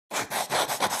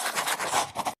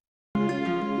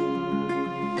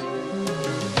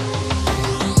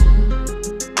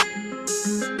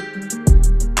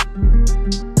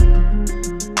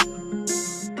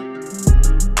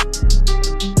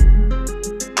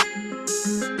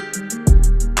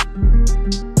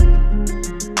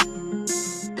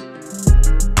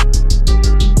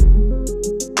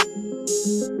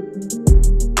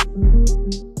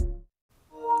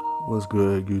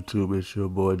YouTube? It's your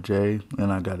boy Jay,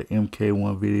 and I got an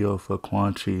MK1 video for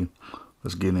Quan Chi.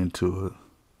 Let's get into it.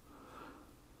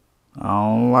 I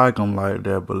don't like him like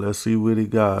that, but let's see what he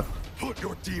got. Put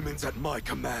your demons at my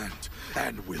command,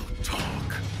 and we'll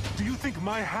talk. Do you think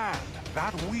my hand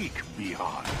that weak,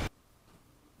 Bihar?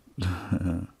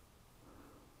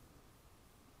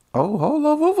 Oh, hold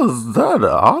up, what was that? An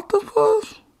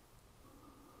octopus?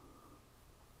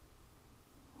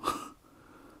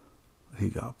 He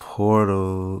got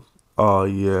portals. Oh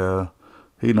yeah,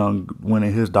 he done went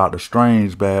in his Doctor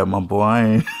Strange bag, my boy. I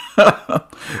ain't.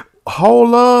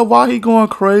 Hold up, why he going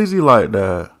crazy like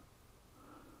that?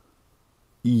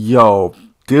 Yo,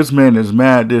 this man is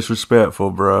mad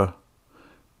disrespectful, bruh.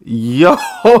 Yo.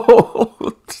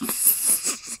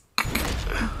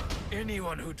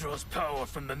 Anyone who draws power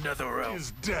from the netherrealm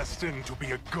Is destined to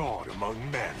be a god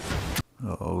among men.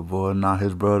 Oh boy, now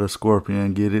his brother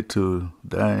Scorpion get it too.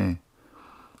 Dang.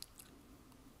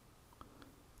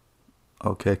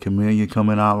 Okay, Chameleon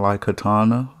coming out like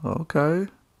Katana. Okay.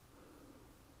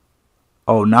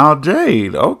 Oh, now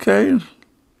Jade. Okay.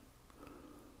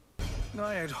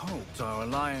 I had hoped our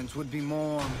alliance would be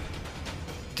more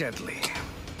deadly.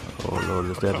 Oh Lord,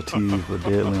 is that a tease for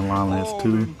Deadly Alliance All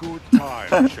too? in good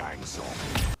time, Shang Tsung.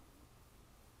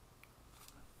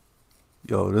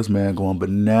 Yo, this man going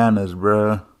bananas,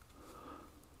 bruh.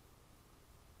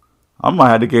 I might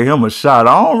have to give him a shot.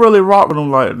 I don't really rock with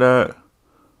him like that,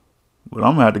 but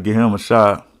I'm gonna have to give him a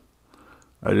shot.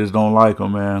 I just don't like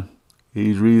him, man.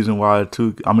 He's the reason why it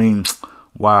took. I mean,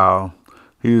 wow.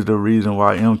 He's the reason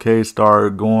why MK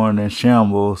started going in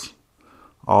shambles.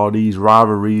 All these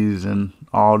rivalries and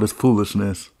all this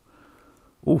foolishness.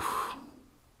 Oof.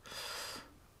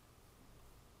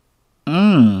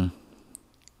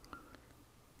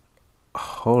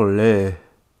 Holy.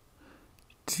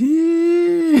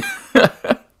 Gee.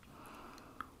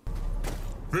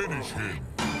 Finish him.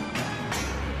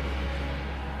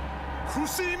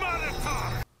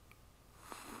 Kusimarata.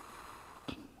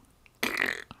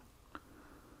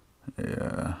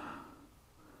 Yeah.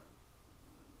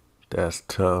 That's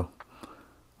tough.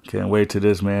 Can't wait till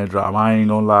this man drop. I ain't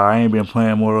gonna lie, I ain't been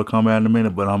playing Mortal Kombat in a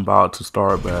minute, but I'm about to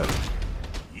start back.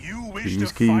 You wish to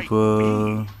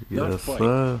Peacekeeper. fight me? Yes,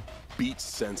 sir. beats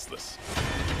senseless.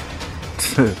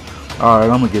 Alright,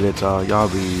 I'm gonna get it, y'all. Y'all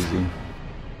be easy.